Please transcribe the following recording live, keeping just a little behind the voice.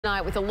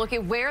Tonight with a look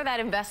at where that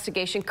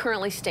investigation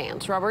currently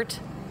stands. Robert?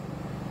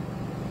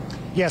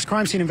 Yes,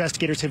 crime scene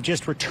investigators have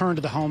just returned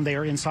to the home they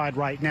are inside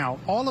right now.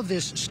 All of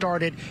this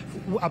started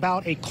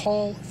about a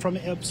call from,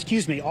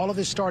 all of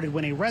this started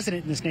when a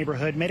resident in this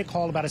neighborhood made a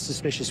call about a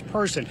suspicious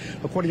person.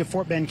 According to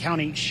Fort Bend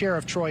County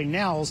Sheriff Troy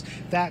Nels,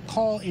 that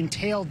call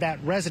entailed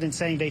that resident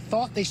saying they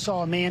thought they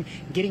saw a man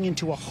getting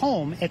into a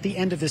home at the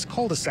end of this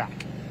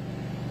cul-de-sac.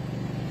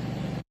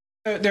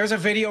 There's a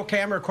video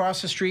camera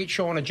across the street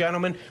showing a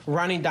gentleman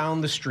running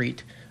down the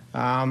street,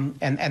 and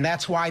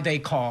that's why they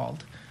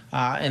called.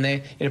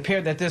 It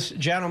appeared that this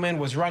gentleman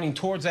was running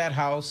towards that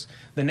house.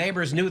 The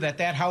neighbors knew that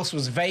that house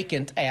was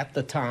vacant at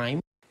the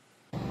time.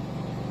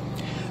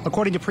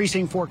 According to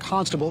Precinct 4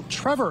 Constable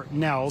Trevor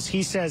Nels,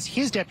 he says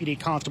his deputy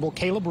constable,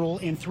 Caleb Rule,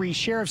 and 3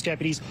 sheriff's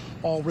deputies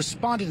all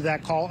responded to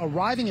that call,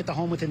 arriving at the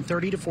home within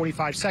 30 to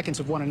 45 seconds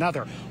of one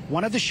another.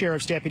 One of the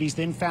sheriff's deputies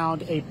then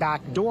found a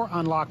back door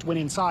unlocked, went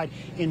inside,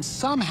 and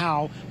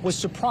somehow was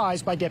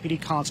surprised by Deputy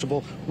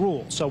Constable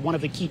Rule. So one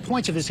of the key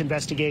points of this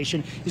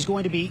investigation is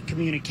going to be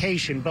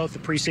communication. Both the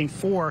Precinct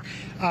 4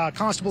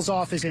 Constable's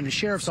office and the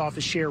sheriff's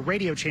office share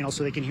radio channels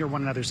so they can hear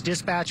one another's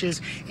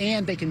dispatches,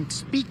 and they can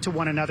speak to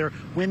one another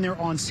when they're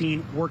on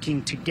scene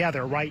working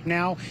together. Right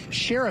now,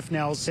 Sheriff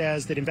Nels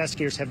says that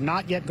investigators have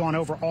not yet gone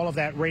over all of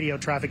that radio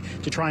traffic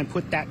to try and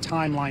put that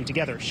timeline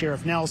together.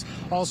 Sheriff Nels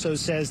also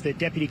says that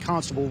Deputy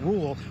Constable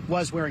Rule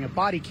was wearing a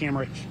body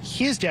camera.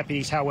 His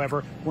deputies,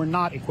 however, were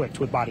not equipped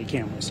with body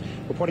cameras.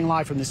 Reporting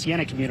live from the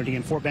Sienna community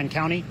in Fort Bend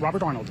County,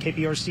 Robert Arnold,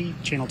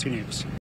 KPRC, Channel 2 News.